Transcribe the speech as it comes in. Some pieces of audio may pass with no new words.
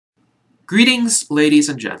Greetings, ladies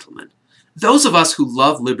and gentlemen. Those of us who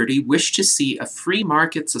love liberty wish to see a free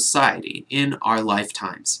market society in our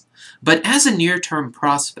lifetimes. But as a near-term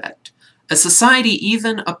prospect, a society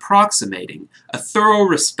even approximating a thorough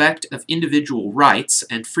respect of individual rights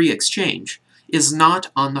and free exchange is not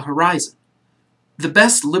on the horizon. The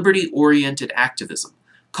best liberty-oriented activism,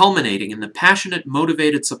 culminating in the passionate,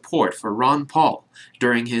 motivated support for Ron Paul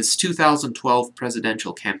during his 2012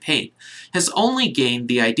 presidential campaign, has only gained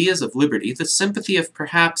the ideas of liberty the sympathy of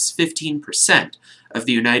perhaps 15% of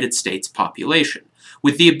the United States population,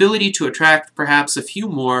 with the ability to attract perhaps a few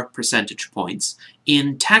more percentage points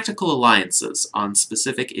in tactical alliances on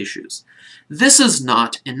specific issues. This is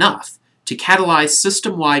not enough to catalyze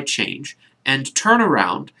system-wide change and turn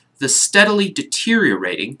around the steadily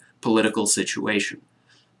deteriorating political situation.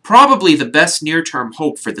 Probably the best near-term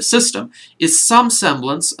hope for the system is some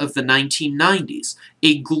semblance of the 1990s,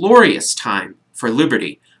 a glorious time for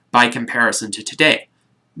liberty by comparison to today.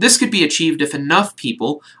 This could be achieved if enough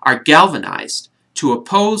people are galvanized to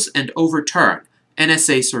oppose and overturn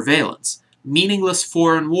NSA surveillance, meaningless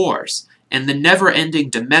foreign wars, and the never-ending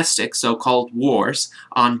domestic so-called wars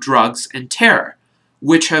on drugs and terror,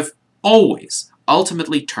 which have always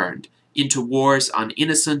ultimately turned into wars on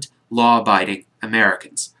innocent, law-abiding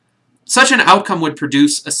Americans. Such an outcome would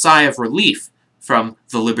produce a sigh of relief from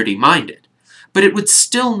the liberty-minded, but it would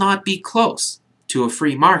still not be close to a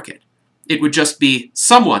free market. It would just be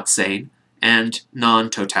somewhat sane and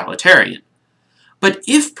non-totalitarian. But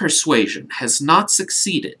if persuasion has not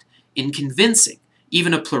succeeded in convincing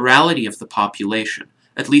even a plurality of the population,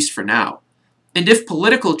 at least for now, and if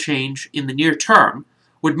political change in the near term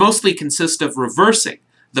would mostly consist of reversing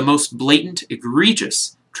the most blatant,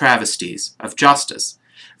 egregious travesties of justice,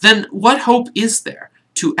 then what hope is there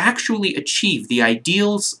to actually achieve the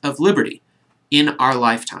ideals of liberty in our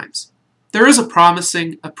lifetimes? There is a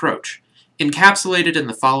promising approach, encapsulated in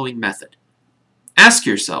the following method. Ask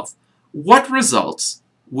yourself, what results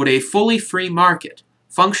would a fully free market,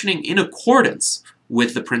 functioning in accordance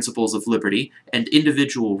with the principles of liberty and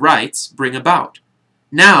individual rights, bring about?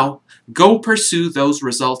 Now, go pursue those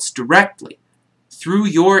results directly, through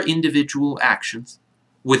your individual actions,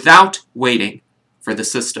 without waiting for the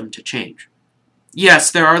system to change.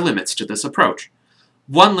 Yes, there are limits to this approach.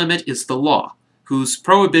 One limit is the law, whose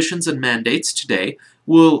prohibitions and mandates today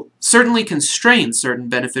will certainly constrain certain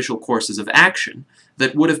beneficial courses of action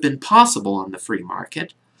that would have been possible on the free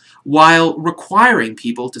market, while requiring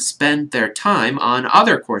people to spend their time on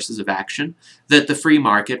other courses of action that the free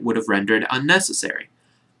market would have rendered unnecessary.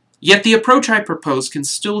 Yet the approach I propose can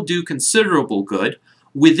still do considerable good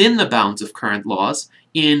within the bounds of current laws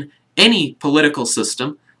in any political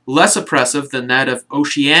system less oppressive than that of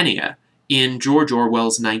Oceania in George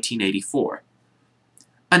Orwell's 1984.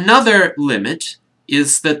 Another limit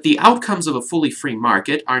is that the outcomes of a fully free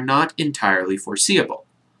market are not entirely foreseeable.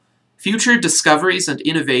 Future discoveries and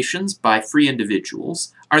innovations by free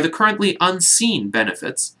individuals are the currently unseen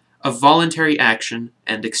benefits of voluntary action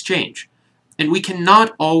and exchange, and we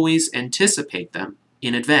cannot always anticipate them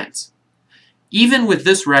in advance. Even with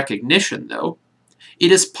this recognition, though,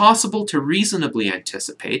 it is possible to reasonably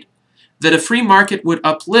anticipate that a free market would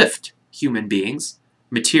uplift human beings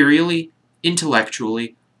materially,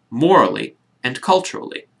 intellectually, morally, and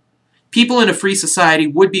culturally. People in a free society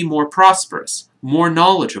would be more prosperous, more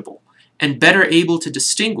knowledgeable, and better able to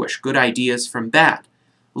distinguish good ideas from bad,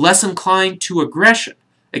 less inclined to aggression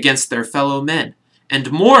against their fellow men,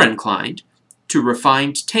 and more inclined to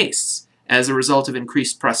refined tastes as a result of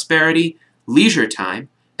increased prosperity, leisure time,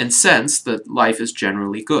 and sense that life is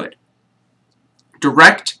generally good.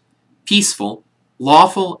 Direct, peaceful,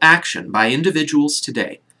 lawful action by individuals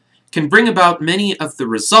today can bring about many of the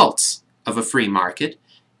results of a free market,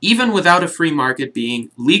 even without a free market being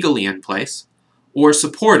legally in place or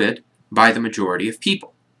supported by the majority of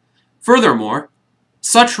people. Furthermore,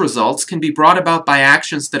 such results can be brought about by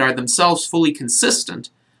actions that are themselves fully consistent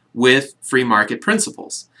with free market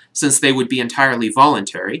principles, since they would be entirely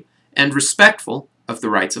voluntary and respectful of the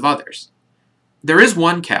rights of others. There is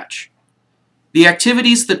one catch. The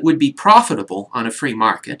activities that would be profitable on a free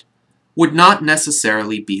market would not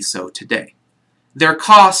necessarily be so today. Their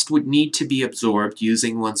cost would need to be absorbed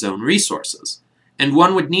using one's own resources, and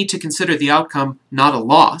one would need to consider the outcome not a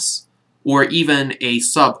loss, or even a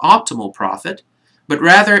suboptimal profit, but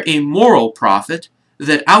rather a moral profit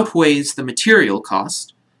that outweighs the material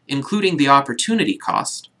cost, including the opportunity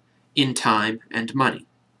cost, in time and money.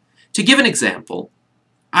 To give an example,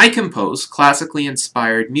 I compose classically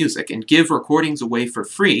inspired music and give recordings away for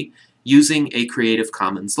free using a Creative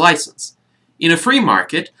Commons license. In a free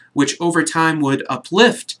market, which over time would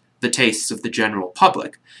uplift the tastes of the general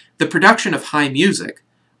public, the production of high music,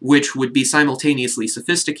 which would be simultaneously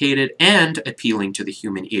sophisticated and appealing to the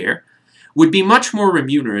human ear, would be much more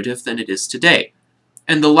remunerative than it is today,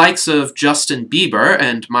 and the likes of Justin Bieber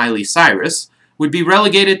and Miley Cyrus would be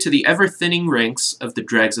relegated to the ever-thinning ranks of the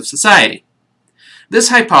dregs of society. This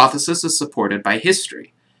hypothesis is supported by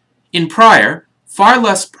history. In prior, far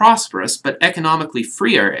less prosperous but economically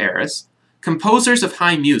freer eras, composers of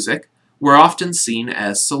high music were often seen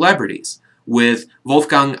as celebrities, with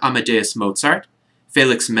Wolfgang Amadeus Mozart,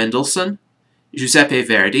 Felix Mendelssohn, Giuseppe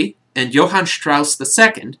Verdi, and Johann Strauss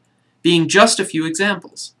II being just a few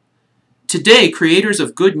examples. Today, creators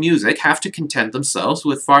of good music have to content themselves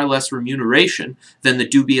with far less remuneration than the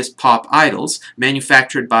dubious pop idols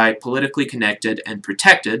manufactured by politically connected and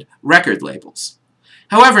protected record labels.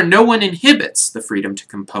 However, no one inhibits the freedom to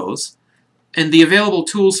compose, and the available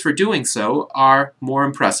tools for doing so are more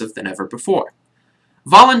impressive than ever before.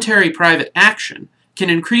 Voluntary private action can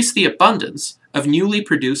increase the abundance of newly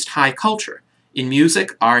produced high culture in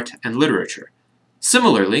music, art, and literature.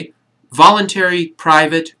 Similarly, voluntary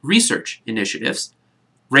private research initiatives,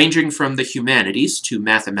 ranging from the humanities to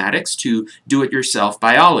mathematics to do-it-yourself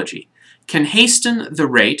biology, can hasten the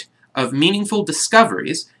rate of meaningful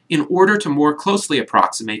discoveries in order to more closely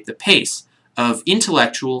approximate the pace of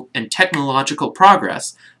intellectual and technological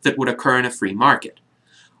progress that would occur in a free market.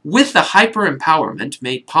 With the hyper-empowerment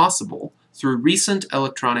made possible through recent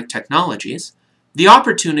electronic technologies, the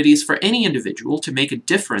opportunities for any individual to make a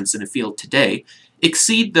difference in a field today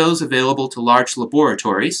exceed those available to large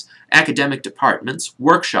laboratories, academic departments,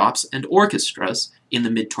 workshops, and orchestras in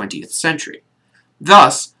the mid-20th century.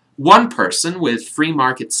 Thus, one person with free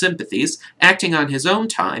market sympathies, acting on his own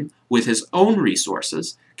time, with his own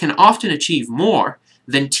resources, can often achieve more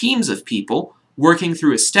than teams of people working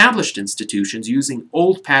through established institutions using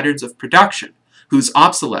old patterns of production, whose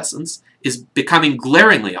obsolescence is becoming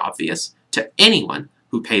glaringly obvious to anyone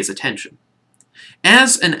who pays attention.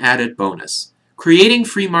 As an added bonus, creating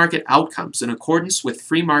free market outcomes in accordance with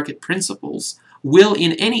free market principles will,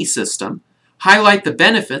 in any system, highlight the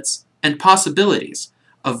benefits and possibilities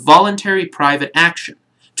of voluntary private action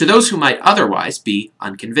to those who might otherwise be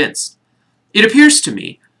unconvinced. It appears to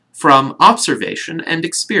me, from observation and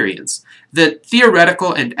experience, that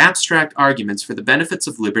theoretical and abstract arguments for the benefits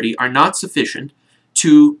of liberty are not sufficient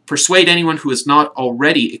to persuade anyone who is not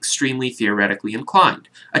already extremely theoretically inclined,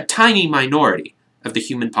 a tiny minority of the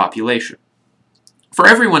human population. For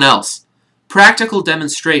everyone else, practical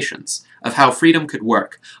demonstrations of how freedom could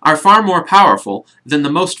work are far more powerful than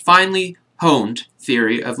the most finely honed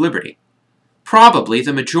theory of liberty. Probably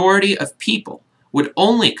the majority of people would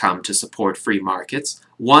only come to support free markets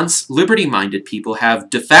once liberty-minded people have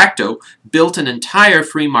de facto built an entire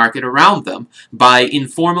free market around them by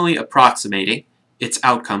informally approximating its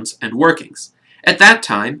outcomes and workings. At that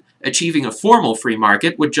time, achieving a formal free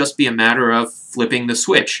market would just be a matter of flipping the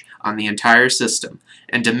switch on the entire system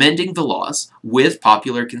and amending the laws, with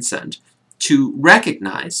popular consent, to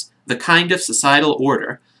recognize the kind of societal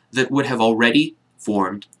order that would have already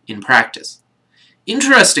formed in practice.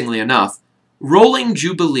 Interestingly enough, Rolling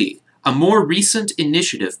Jubilee, a more recent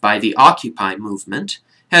initiative by the Occupy movement,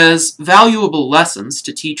 has valuable lessons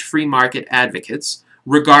to teach free market advocates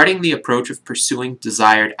regarding the approach of pursuing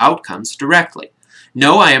desired outcomes directly.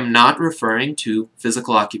 No, I am not referring to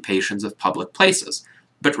physical occupations of public places,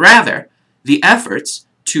 but rather the efforts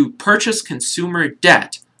to purchase consumer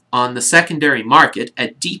debt on the secondary market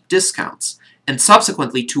at deep discounts, and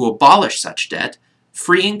subsequently to abolish such debt,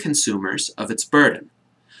 freeing consumers of its burden.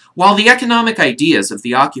 While the economic ideas of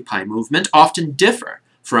the Occupy movement often differ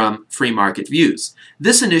from free market views,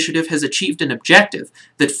 this initiative has achieved an objective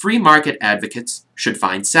that free market advocates should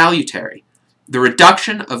find salutary: the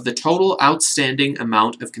reduction of the total outstanding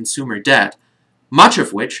amount of consumer debt, much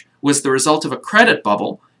of which was the result of a credit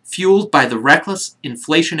bubble fueled by the reckless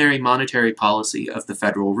inflationary monetary policy of the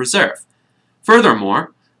Federal Reserve.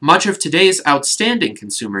 Furthermore, much of today's outstanding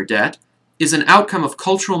consumer debt is an outcome of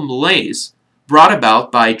cultural malaise brought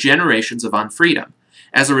about by generations of unfreedom,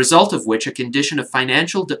 as a result of which a condition of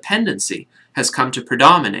financial dependency has come to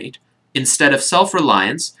predominate, instead of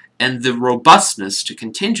self-reliance and the robustness to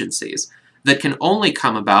contingencies that can only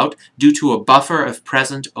come about due to a buffer of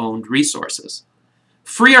present-owned resources.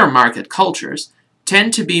 Freer market cultures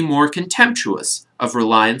tend to be more contemptuous of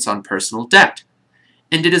reliance on personal debt,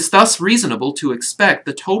 and it is thus reasonable to expect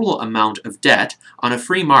the total amount of debt on a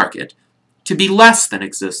free market to be less than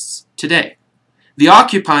exists today. The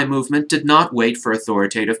Occupy movement did not wait for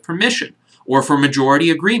authoritative permission, or for majority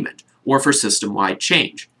agreement, or for system-wide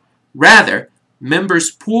change. Rather,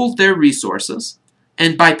 members pooled their resources,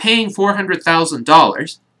 and by paying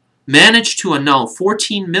 $400,000, managed to annul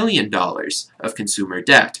 $14 million of consumer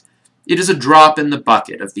debt. It is a drop in the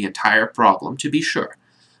bucket of the entire problem, to be sure,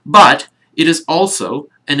 but it is also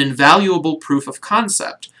an invaluable proof of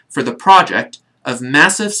concept for the project of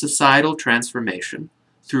massive societal transformation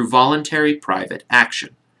through voluntary private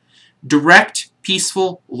action. Direct,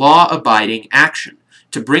 peaceful, law-abiding action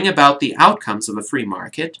to bring about the outcomes of a free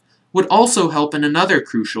market would also help in another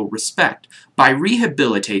crucial respect by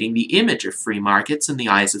rehabilitating the image of free markets in the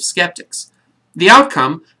eyes of skeptics. The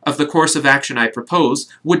outcome of the course of action I propose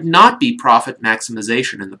would not be profit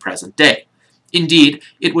maximization in the present day. Indeed,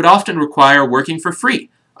 it would often require working for free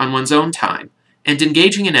on one's own time and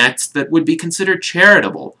engaging in acts that would be considered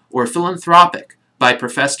charitable or philanthropic by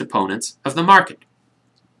professed opponents of the market.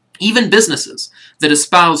 Even businesses that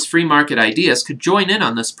espouse free market ideas could join in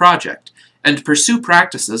on this project and pursue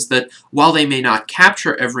practices that, while they may not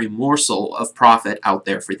capture every morsel of profit out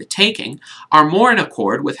there for the taking, are more in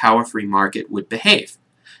accord with how a free market would behave.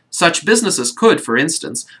 Such businesses could, for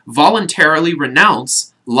instance, voluntarily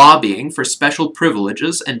renounce lobbying for special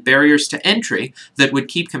privileges and barriers to entry that would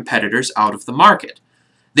keep competitors out of the market.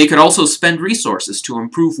 They could also spend resources to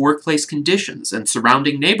improve workplace conditions and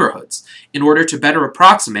surrounding neighborhoods in order to better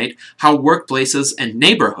approximate how workplaces and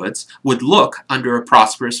neighborhoods would look under a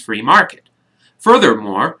prosperous free market.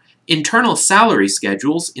 Furthermore, internal salary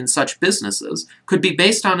schedules in such businesses could be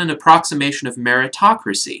based on an approximation of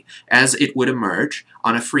meritocracy as it would emerge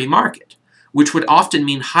on a free market, which would often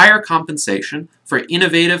mean higher compensation for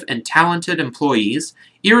innovative and talented employees,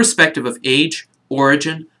 irrespective of age,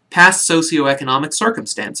 origin, past socioeconomic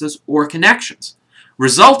circumstances, or connections,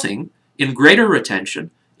 resulting in greater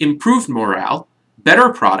retention, improved morale, better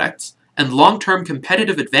products, and long-term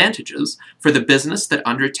competitive advantages for the business that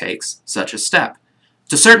undertakes such a step.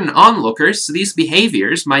 To certain onlookers, these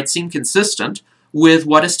behaviors might seem consistent with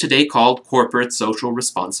what is today called corporate social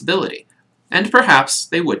responsibility, and perhaps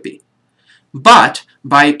they would be. But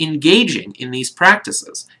by engaging in these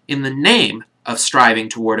practices in the name of striving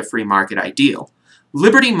toward a free market ideal,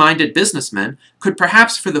 liberty-minded businessmen could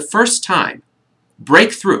perhaps for the first time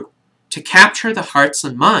break through to capture the hearts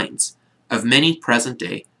and minds of many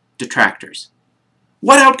present-day detractors.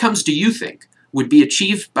 What outcomes do you think would be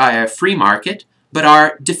achieved by a free market but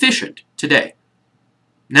are deficient today?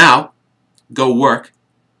 Now, go work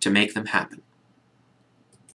to make them happen.